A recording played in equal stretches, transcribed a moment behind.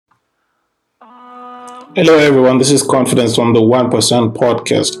Hello, everyone. This is Confidence from the 1%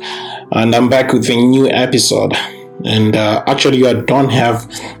 podcast, and I'm back with a new episode. And actually, I don't have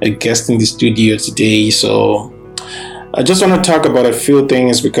a guest in the studio today, so I just want to talk about a few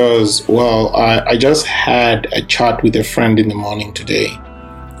things because, I just had a chat with a friend in the morning today,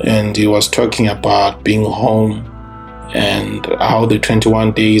 and he was talking about being home and how the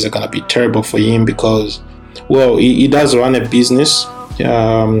 21 days are going to be terrible for him because, he does run a business.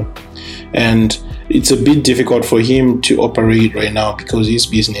 And it's a bit difficult for him to operate right now because his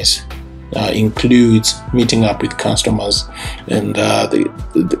business includes meeting up with customers and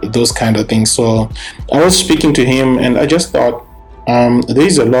those kind of things. So I was speaking to him and I just thought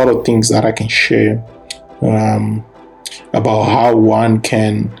there's a lot of things that I can share um, about how one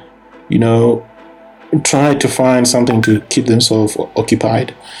can, you know, try to find something to keep themselves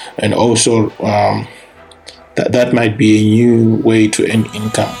occupied, and also that might be a new way to earn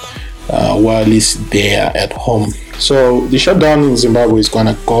income while it's there at home. So the shutdown in Zimbabwe is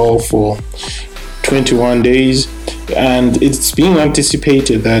gonna go for 21 days, and it's being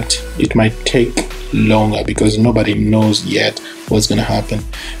anticipated that it might take longer because nobody knows yet what's gonna happen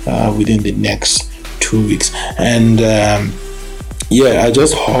within the next 2 weeks. And I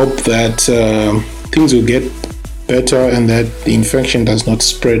just hope that things will get better and that the infection does not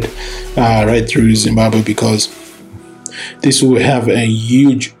spread right through Zimbabwe, because this will have a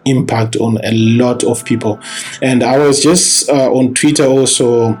huge impact on a lot of people. And I was just on Twitter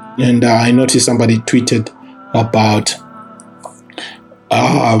also, and I noticed somebody tweeted about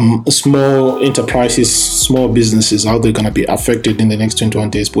small enterprises, small businesses, how they're going to be affected in the next 21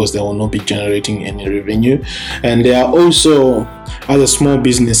 days because they will not be generating any revenue. And there are also other small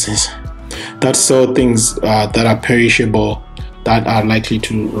businesses that sell things that are perishable, that are likely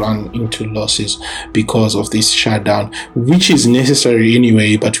to run into losses because of this shutdown, which is necessary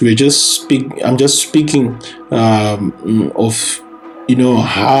anyway. But I'm just speaking of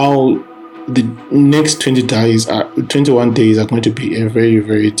how the next 21 days are going to be a very,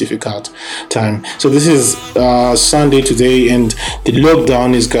 very difficult time. So this is Sunday today, and the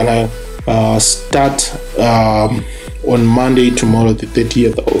lockdown is gonna start on Monday, tomorrow, the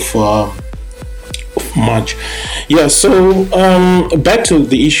 30th of March. So back to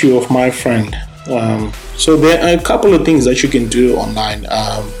the issue of my friend. So there are a couple of things that you can do online.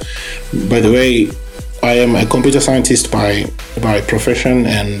 By the way, I am a computer scientist by profession,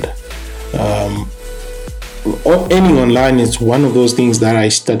 and earning online is one of those things that I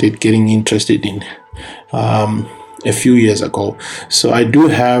started getting interested in a few years ago. So I do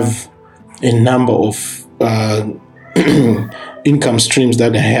have a number of income streams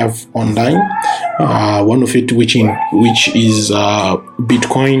that I have online. One of it, which is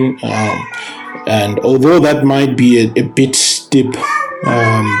Bitcoin, and although that might be a bit steep,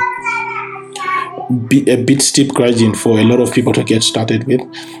 gradient for a lot of people to get started with,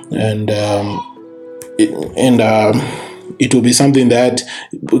 and it will be something that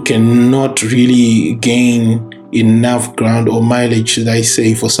cannot really gain enough ground or mileage, should I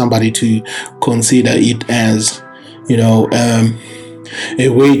say, for somebody to consider it as a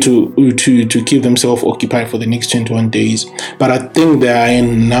way to keep themselves occupied for the next 21 days. But I think there are a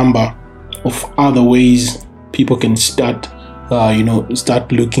number of other ways people can start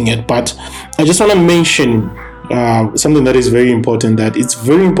looking at. But I just want to mention something that is very important, that it's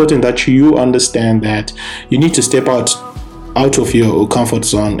very important that you understand that you need to step out of your comfort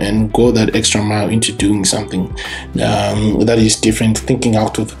zone and go that extra mile into doing something that is different, thinking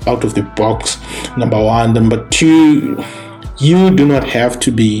out of the box, number one. Number two, you do not have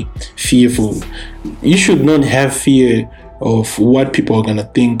to be fearful. You should not have fear of what people are going to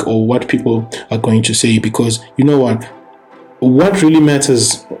think or what people are going to say, because you know what really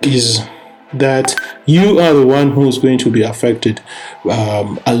matters is that you are the one who's going to be affected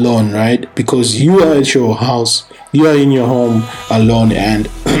alone, right? Because you are at your house, you are in your home alone, and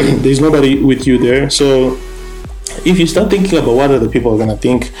there's nobody with you there. So if you start thinking about what other people are going to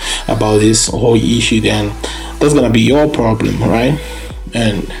think about this whole issue, then that's going to be your problem, right?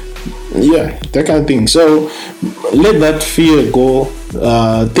 And that kind of thing. So let that fear go.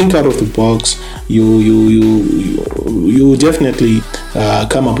 Think out of the box. You definitely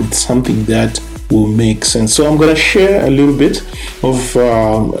come up with something that will make sense. So I'm going to share a little bit of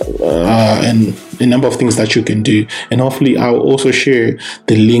a number of things that you can do, and hopefully I'll also share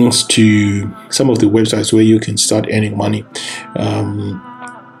the links to some of the websites where you can start earning money.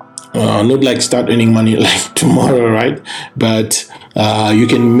 Not like start earning money like tomorrow, right? But you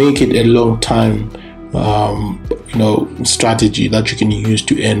can make it a long time strategy that you can use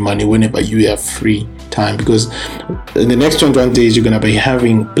to earn money whenever you are free time, because in the next 21 days you're going to be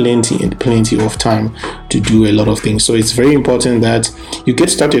having plenty of time to do a lot of things. So it's very important that you get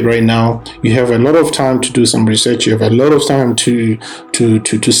started right now. You have a lot of time to do some research. You have a lot of time to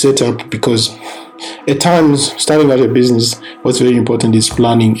set up, because at times starting out a business, what's very important is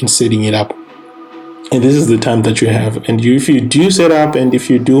planning and setting it up. And this is the time that you have. And if you do set up and if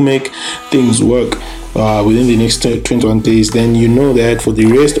you do make things work within the next 21 days, then you know that for the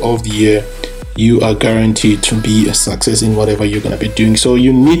rest of the year, you are guaranteed to be a success in whatever you're going to be doing. So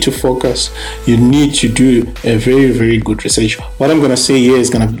you need to focus. You need to do a very, very good research. What I'm going to say here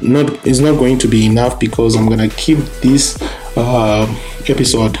is not going to be enough, because I'm going to keep this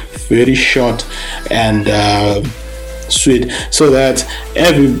episode very short and sweet, so that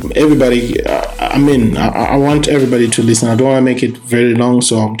everybody I want everybody to listen. I don't want to make it very long,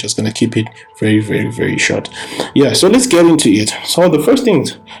 so I'm just going to keep it very, very, very short. So let's get into it. So the first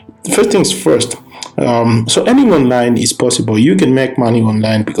things first. So earning online is possible. You can make money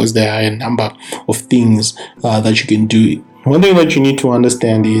online because there are a number of things that you can do. One thing that you need to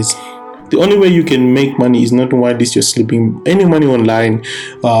understand is the only way you can make money is not while you're sleeping. Any money online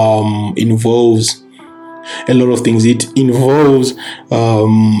involves a lot of things. It involves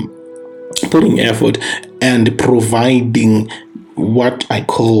putting effort and providing what I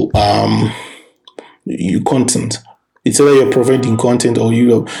call content. It's either you're providing content, or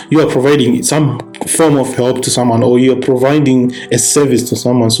you are providing some form of help to someone, or you're providing a service to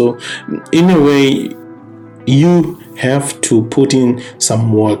someone. So in a way, you have to put in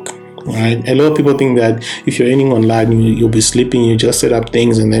some work. Right? A lot of people think that if you're earning online, you'll be sleeping, you just set up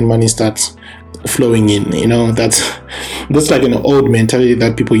things and then money starts flowing in. That's like an old mentality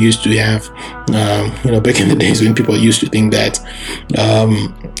that people used to have back in the days, when people used to think that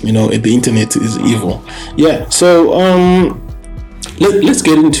the internet is evil. So let's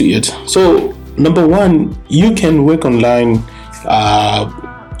get into it. So number one, you can work online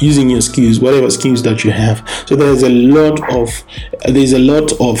using your skills, whatever skills that you have. So there's a lot of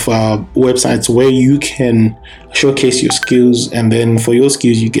websites where you can showcase your skills, and then for your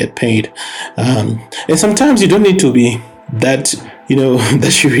skills you get paid. And sometimes you don't need to be that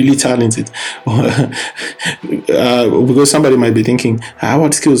that you're really talented, because somebody might be thinking,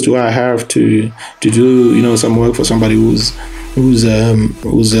 what skills do I have to do some work for somebody who's in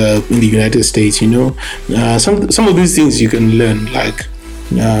the United States. Some of these things you can learn, like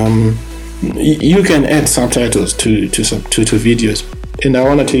you can add subtitles to videos. And I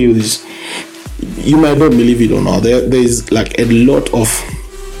want to tell you this, you might not believe it or not, there's like a lot of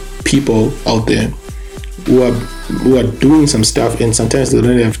people out there who are doing some stuff, and sometimes they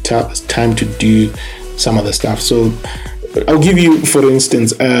don't have time to do some other stuff. So I'll give you, for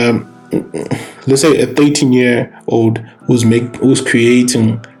instance, let's say a 13-year-old who's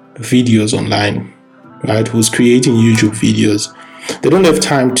creating videos online, right? Who's creating YouTube videos. They don't have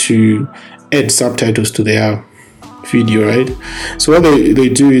time to add subtitles to their video, right? So what they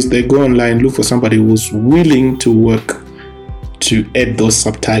do is they go online, look for somebody who's willing to work to add those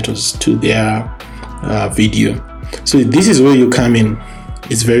subtitles to their video. So this is where you come in.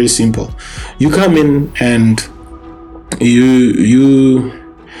 It's very simple. You come in and you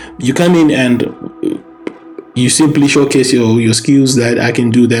come in and you simply showcase your skills, that I can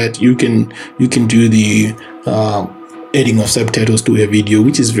do that. You can do the adding of subtitles to a video,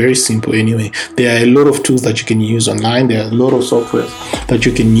 which is very simple anyway. There are a lot of tools that you can use online. There are a lot of software that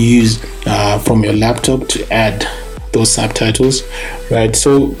you can use from your laptop to add those subtitles, right?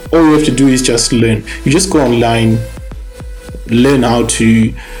 So all you have to do is just learn. You just go online, learn how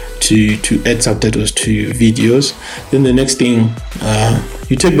to add subtitles to videos. Then the next thing,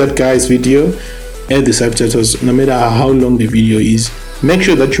 you take that guy's video, add the subtitles, no matter how long the video is. Make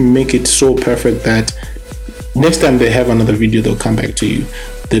sure that you make it so perfect that next time they have another video, they'll come back to you.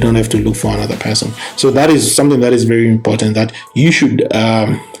 They don't have to look for another person. So that is something that is very important, that you should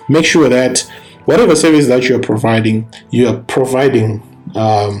make sure that whatever service that you're providing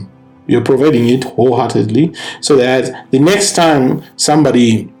it wholeheartedly, so that the next time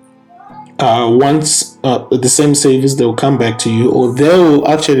somebody wants the same service, they'll come back to you, or they'll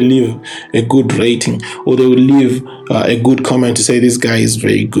actually leave a good rating, or they will leave a good comment to say this guy is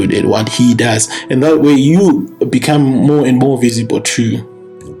very good at what he does. And that way you become more and more visible to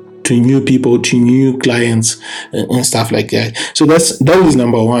new people, to new clients, and stuff like that. So that is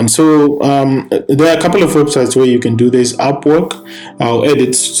number one. So there are a couple of websites where you can do this. Upwork, I'll add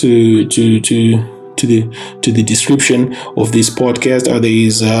it to the description of this podcast. There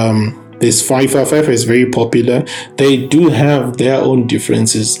is There's Fiverr. Fiverr is very popular. They do have their own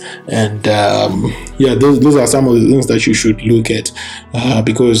differences, and those are some of the things that you should look at,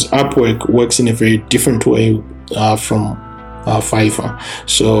 because Upwork works in a very different way from Fiverr.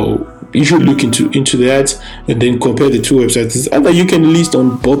 So you should look into that and then compare the two websites. Either you can list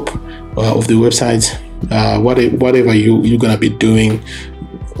on both of the websites, whatever you're gonna be doing,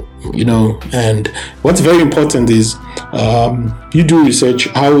 and what's very important is you do research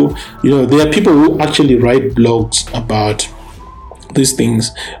how, there are people who actually write blogs about these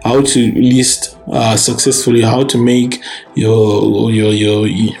things, how to list successfully, how to make your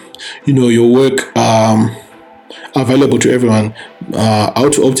work available to everyone, how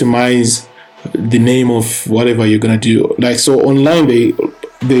to optimize the name of whatever you're gonna do. Like, so online they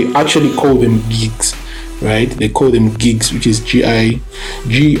actually call them gigs, right? They call them gigs, which is gigs,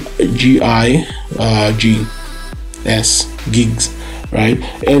 gigs, right?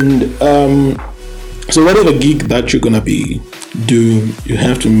 And so whatever gig that you're gonna be doing, you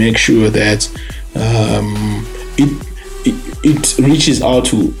have to make sure that it reaches out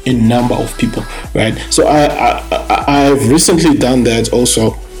to a number of people, right? So I've recently done that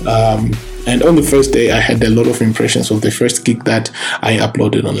also, and on the first day I had a lot of impressions of the first gig that I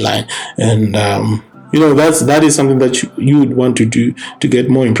uploaded online, and that is something that you would want to do to get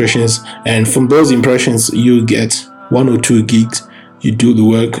more impressions, and from those impressions you get 1 or 2 gigs. You do the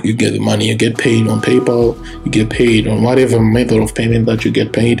work, you get the money, you get paid on PayPal, you get paid on whatever method of payment that you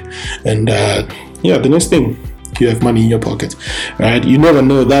get paid, and the next thing, you have money in your pocket, right? You never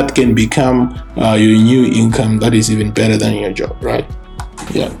know, that can become your new income that is even better than your job, right?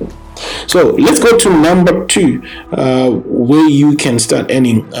 Yeah. So let's go to number 2, where you can start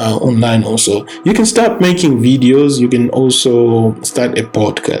earning online. Also, you can start making videos. You can also start a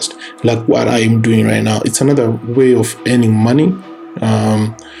podcast, like what I am doing right now. It's another way of earning money.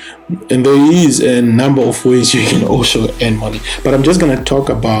 And there is a number of ways you can also earn money, but I'm just going to talk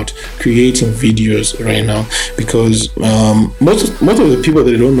about creating videos right now, because most of the people,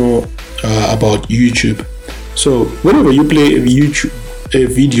 they don't know about YouTube. So whenever you play a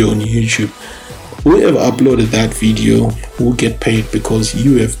video on YouTube, whoever uploaded that video will get paid because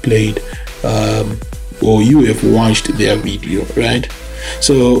you have played or you have watched their video, right?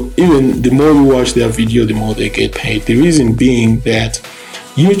 So even the more you watch their video, the more they get paid. The reason being that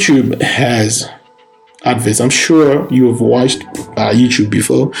YouTube has adverts. I'm sure you've watched YouTube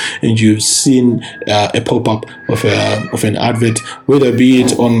before and you've seen a pop-up of an advert, whether be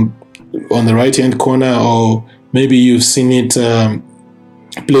it on the right-hand corner, or maybe you've seen it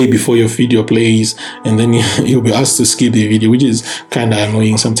play before your video plays, and then you'll be asked to skip the video, which is kind of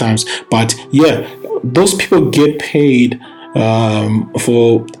annoying sometimes. But yeah, those people get paid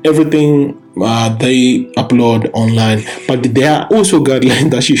for everything they upload online, but there are also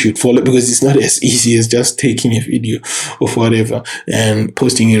guidelines that you should follow, because it's not as easy as just taking a video of whatever and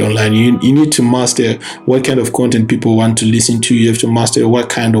posting it online. You need to master what kind of content people want to listen to. You have to master what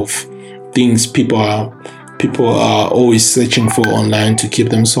kind of things people are always searching for online to keep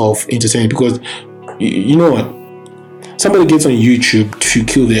themselves entertained, because you know what, somebody gets on YouTube to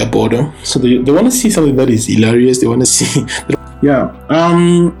kill their boredom, so they want to see something that is hilarious. They want to see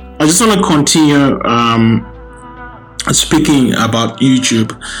I just want to continue speaking about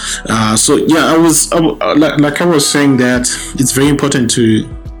YouTube. I was saying that it's very important to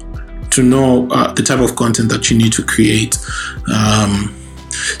know the type of content that you need to create,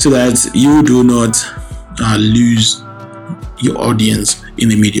 so that you do not lose your audience in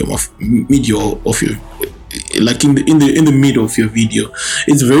the middle of your, like in the middle of your video.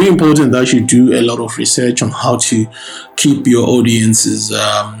 It's very important that you do a lot of research on how to keep your audiences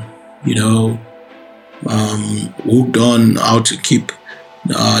hooked on, how to keep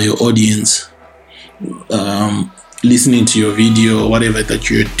your audience listening to your video or whatever that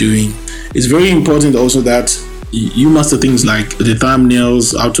you're doing. It's very important also that you master things like the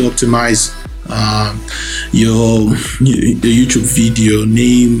thumbnails, how to optimize the YouTube video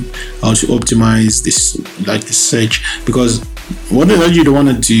name, how to optimize this, like the search, because one thing that you don't want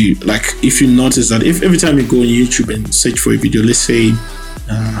to do, like if you notice that if every time you go on YouTube and search for a video, let's say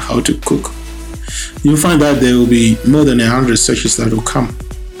how to cook, you'll find that there will be more than 100 searches that will come,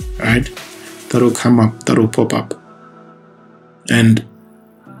 right? That will come up, that will pop up, and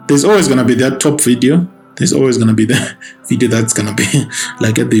there's always going to be that top video. There's always going to be the video that's going to be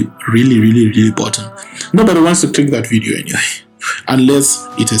like at the really, really, really bottom. Nobody wants to click that video anyway, unless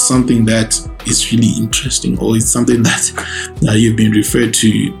it is something that is really interesting, or it's something that you've been referred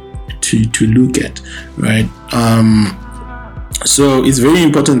to look at, right? So it's very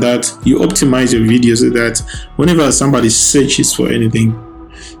important that you optimize your video so that whenever somebody searches for anything,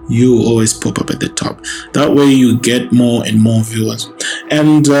 you always pop up at the top. That way you get more and more viewers.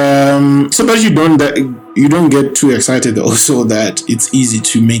 And so that you don't get too excited also that it's easy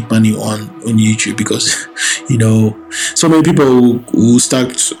to make money on YouTube, because so many people who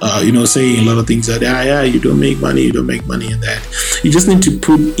start saying a lot of things that you don't make money, and that you just need to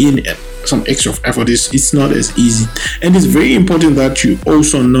put in some extra effort. It's not as easy, and it's very important that you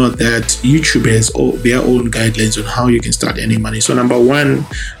also know that YouTube has their own guidelines on how you can start earning money. So number one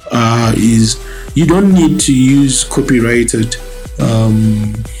is you don't need to use copyrighted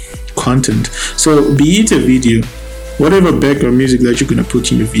content. So be it a video, whatever background music that you're going to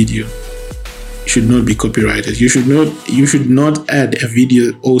put in your video should not be copyrighted. You should not add a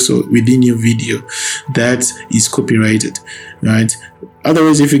video also within your video that is copyrighted, right?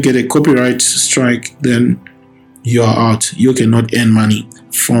 Otherwise, if you get a copyright strike, then you are out. You cannot earn money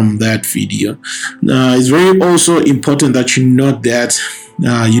from that video. It's very also important that you note that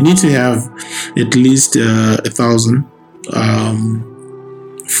you need to have at least 1,000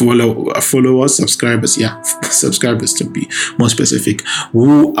 followers, subscribers to be more specific,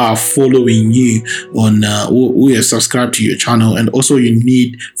 who are following you on who have subscribed to your channel. And also you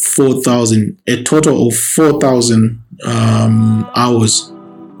need a total of 4,000 hours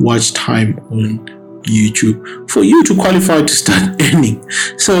watch time on YouTube for you to qualify to start earning.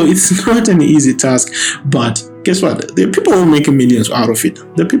 So it's not an easy task, but guess what? There are people who are making millions out of it.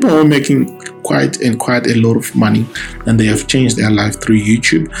 There are people who are making quite a lot of money, and they have changed their life through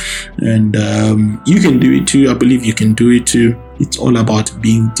YouTube. And you can do it too. I believe you can do it too. It's all about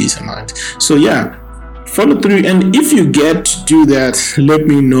being determined. So yeah, follow through. And if you get to do that, let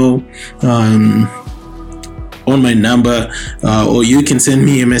me know on my number, or you can send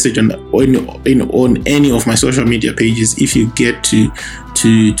me a message on any of my social media pages if you get to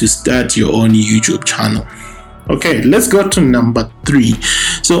start your own YouTube channel. Okay, let's go to number 3.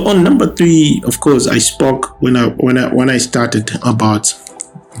 So on number 3, of course, I spoke when I started about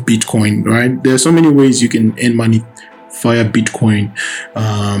Bitcoin, right? There are so many ways you can earn money via Bitcoin,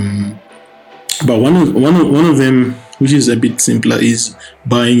 but one of them, which is a bit simpler, is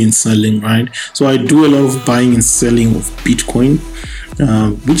buying and selling, right? So I do a lot of buying and selling of Bitcoin,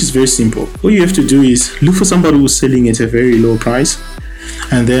 which is very simple. All you have to do is look for somebody who's selling at a very low price,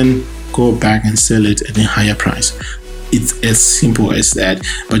 and then go back and sell it at a higher price. It's as simple as that.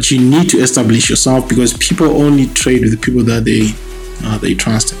 But you need to establish yourself, because people only trade with the people that they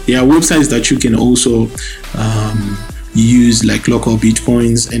trust. There are websites that you can also use, like Local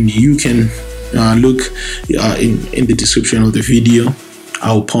Bitcoins, and you can look in the description of the video.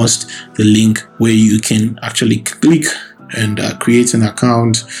 I'll post the link where you can actually click and create an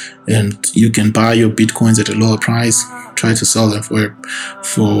account, and you can buy your Bitcoins at a lower price, try to sell them for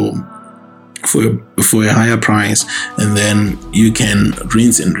a higher price, and then you can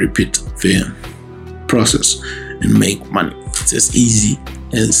rinse and repeat the process and make money. It's as easy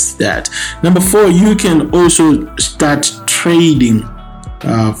as that. Number 4, you can also start trading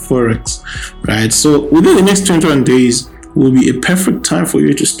Forex, right? So within the next 21 days will be a perfect time for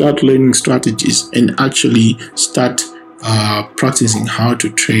you to start learning strategies and actually start practicing how to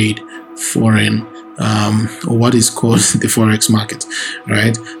trade foreign or what is called the Forex market,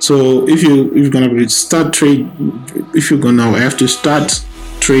 right? So if you're gonna have to start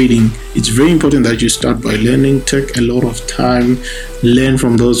trading, it's very important that you start by learning. Take a lot of time, learn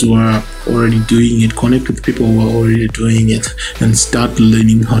from those who are already doing it, connect with people who are already doing it, and start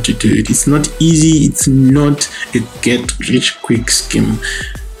learning how to do it. It's not easy. It's not a get rich quick scheme.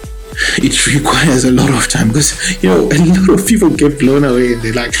 It requires a lot of time, because a lot of people get blown away and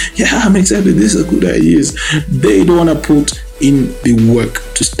they're like, yeah, I'm excited, this is a good idea. They don't want to put in the work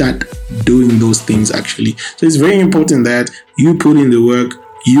to start doing those things actually. So it's very important that you put in the work,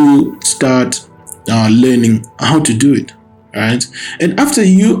 you start learning how to do it, right? And after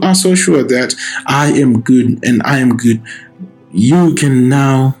you are so sure that I am good, you can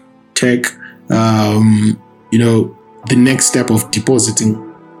now take the next step of depositing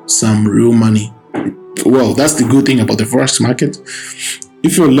some real money. Well, that's the good thing about the Forex market.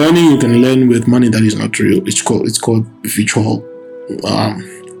 If you're learning, you can learn with money that is not real. It's called virtual,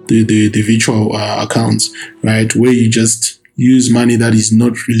 the virtual accounts, right? Where you just use money that is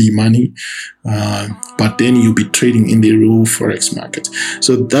not really money, but then you'll be trading in the real Forex market.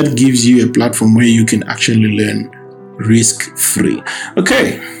 So that gives you a platform where you can actually learn risk-free.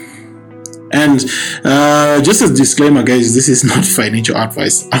 Okay. And just as a disclaimer, guys, this is not financial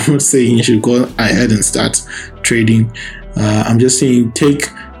advice. I'm not saying you should go ahead and start trading. I'm just saying take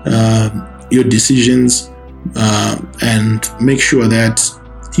your decisions and make sure that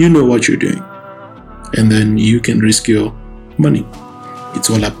you know what you're doing, and then you can risk your money. it's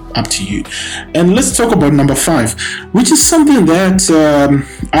all up to you. And let's talk about number 5, which is something that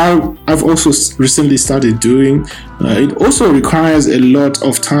I've also recently started doing. It also requires a lot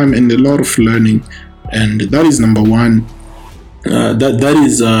of time and a lot of learning, and that is number 1. That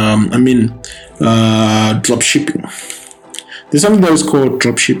is drop shipping. There's something that is called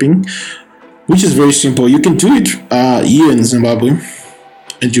drop shipping, which is very simple. You can do it here in Zimbabwe,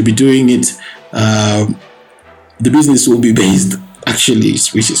 and you'll be doing it. The business will be based, actually,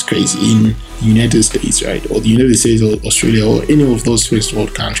 which is crazy, in the United States, right? Or the United States or Australia or any of those first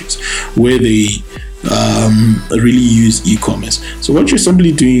world countries where they really use e-commerce. So what you're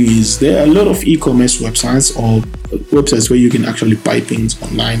simply doing is, there are a lot of e-commerce websites or websites where you can actually buy things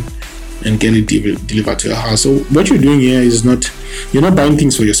online and get it delivered to your house. So what you're doing here is you're not buying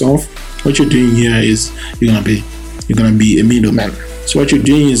things for yourself. What you're doing here is you're gonna be a middleman. So what you're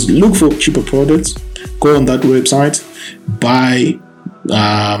doing is look for cheaper products, go on that website, buy.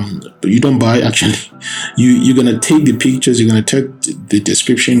 You don't buy, actually. You're gonna take the pictures, you're gonna take the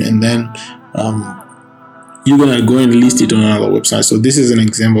description, and then you're gonna go and list it on another website. So this is an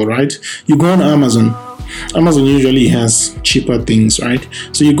example, right? You go on Amazon. Amazon usually has cheaper things, right?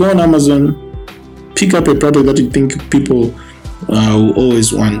 So you go on Amazon, pick up a product that you think people will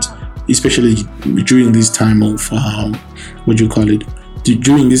always want, especially during this time of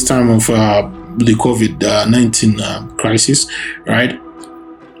during this time of the COVID-19 crisis, right?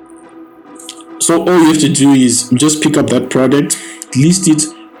 So all you have to do is just pick up that product, list it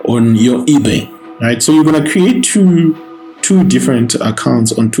on your eBay, right? So you're gonna create two different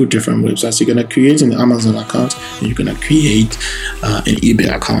accounts on 2 different websites. You're gonna create an Amazon account and you're gonna create an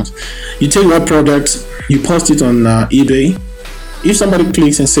eBay account. You take that product, you post it on eBay. If somebody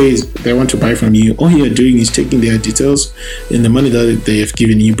clicks and says they want to buy from you, all you're doing is taking their details and the money that they have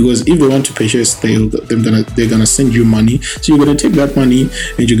given you. Because if they want to purchase, they're gonna send you money. So you're gonna take that money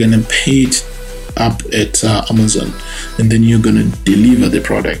and you're gonna pay it up at Amazon, and then you're gonna deliver the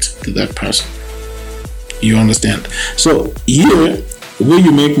product to that person. You understand? So here, where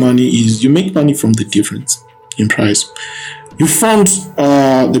you make money is you make money from the difference in price. You found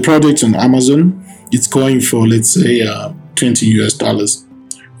the product on Amazon. It's going for, let's say, $20,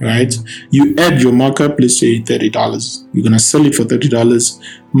 right? You add your markup, let's say $30. You're gonna sell it for $30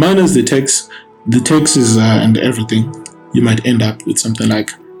 minus the taxes and everything. You might end up with something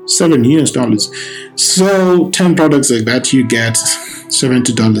like $7. So 10 products like that, you get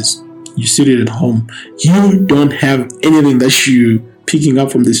 $70. You sit it at home. You don't have anything that you picking up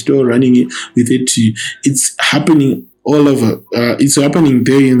from the store, running it with it to. It's happening all over. It's happening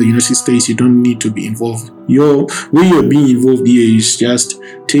there in the United States. You don't need to be involved. Where you're being involved here is just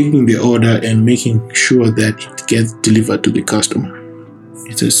taking the order and making sure that it gets delivered to the customer.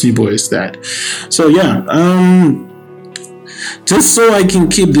 It's as simple as that. So yeah, just so I can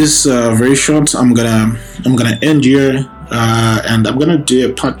keep this very short, I'm gonna end here. And I'm gonna do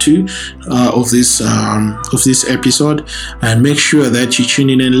a part 2 of this episode, and make sure that you tune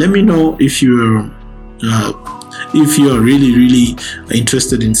in and let me know if you're really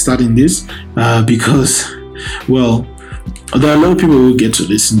interested in starting this, because, well, there are a lot of people who get to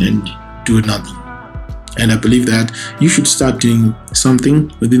listen and do nothing. And I believe that you should start doing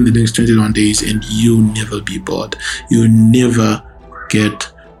something within the next 21 days and you'll never be bored. You'll never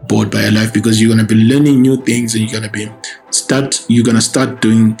get bored by your life, because you're going to be learning new things and you're going to start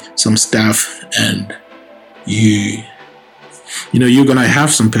doing some stuff, and you're going to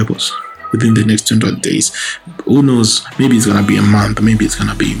have some purpose within the next 21 days. Who knows? Maybe it's going to be a month, maybe it's going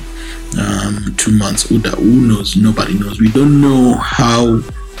to be 2 months. Who knows? Nobody knows. We don't know how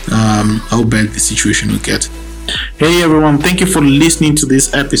bad the situation will get. Hey everyone, thank you for listening to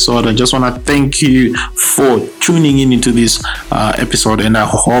this episode. I just want to thank you for tuning into this episode, and I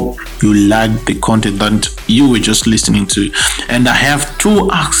hope you liked the content that you were just listening to. And I have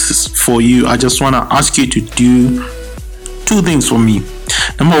 2 asks for you. I just want to ask you to do 2 things for me.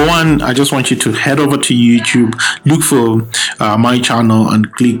 Number 1, I just want you to head over to YouTube, look for my channel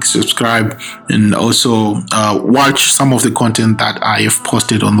and click subscribe, and also watch some of the content that I have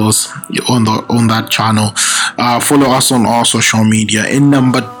posted on that channel. Follow us on all social media. And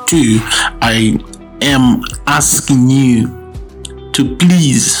number 2, I am asking you to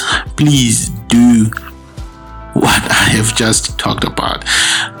please do what I have just talked about.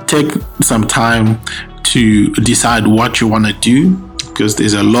 Take some time to decide what you want to do, because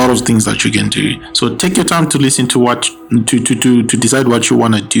there's a lot of things that you can do. So take your time to listen to to decide what you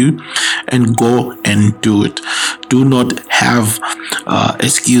want to do, and go and do it. Do not have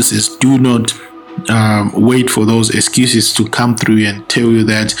excuses. Do not wait for those excuses to come through and tell you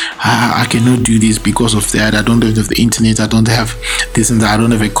that I cannot do this because of that. I don't have the internet. I don't have this and that. I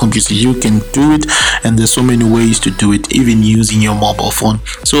don't have a computer. You can do it, and there's so many ways to do it, even using your mobile phone.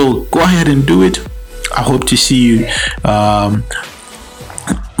 So go ahead and do it. I hope to see you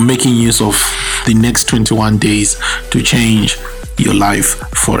making use of the next 21 days to change your life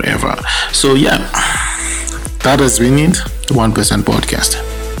forever. So yeah, that has been it. 1% podcast.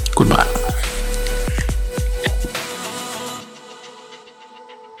 Goodbye.